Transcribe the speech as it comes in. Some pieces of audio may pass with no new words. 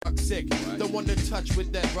sick. Don't want to touch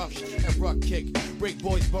with that rough kick. Break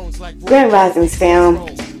boys' bones like Grand Risings fam.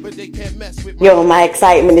 but they can't mess with Yo, my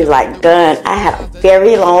excitement is like done. I had a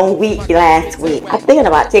very long week last week. I'm thinking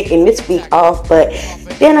about taking this week off, but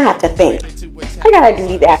then I have to think. I gotta do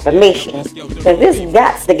these affirmations because this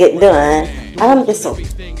got to get done. I'm just so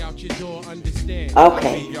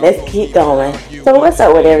okay. Let's keep going. So what's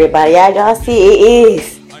up with everybody? Y'all see it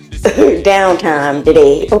is downtime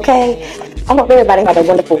today. Okay. I hope everybody had a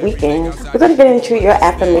wonderful weekend. We're gonna get into your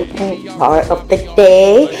affirmation part of the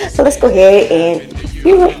day. So let's go ahead and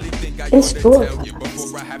hear it in store.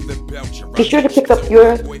 Be sure to pick up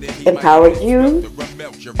your Empower You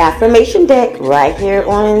affirmation deck right here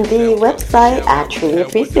on the website. I truly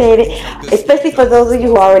appreciate it. Especially for those of you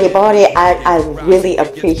who already bought it, I really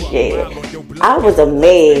appreciate it. I was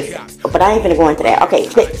amazed, but I ain't gonna go into that. Okay,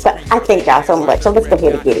 so I thank y'all so much. So let's go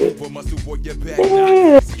ahead and get it.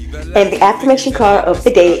 And the affirmation card of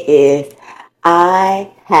the day is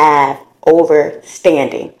I have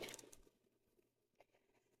overstanding.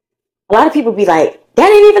 A lot of people be like, that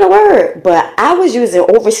ain't even a word, but I was using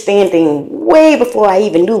overstanding way before I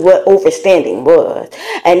even knew what overstanding was.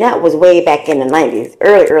 And that was way back in the 90s,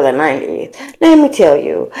 early 90s. Let me tell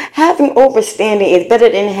you, having overstanding is better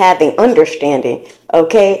than having understanding,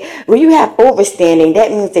 okay? When you have overstanding,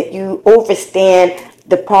 that means that you overstand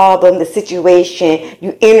the problem, the situation,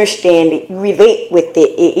 you understand it, you relate with it,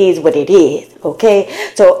 it is what it is,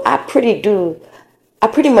 okay? So I pretty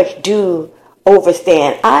much do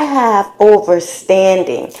overstand. I have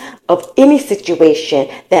overstanding of any situation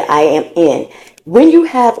that I am in. When you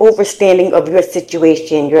have overstanding of your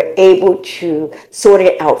situation, you're able to sort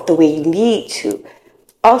it out the way you need to.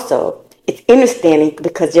 Also, it's understanding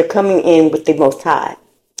because you're coming in with the Most High.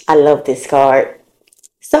 I love this card.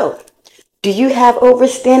 So, do you have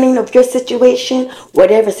overstanding of your situation,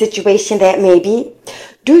 whatever situation that may be?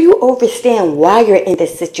 Do you understand why you're in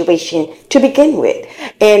this situation to begin with?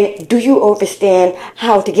 And do you understand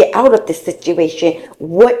how to get out of this situation,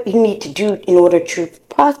 what you need to do in order to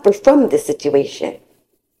prosper from this situation?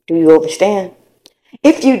 Do you understand?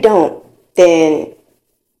 If you don't, then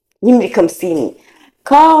you need to come see me.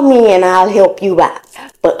 Call me and I'll help you out.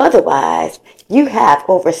 But otherwise, you have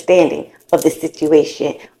understanding of the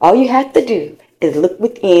situation. All you have to do is look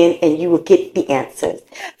within and you will get the answers.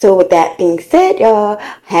 So with that being said, y'all,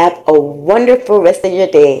 have a wonderful rest of your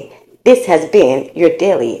day. This has been your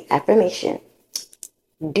daily affirmation.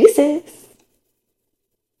 Deuces.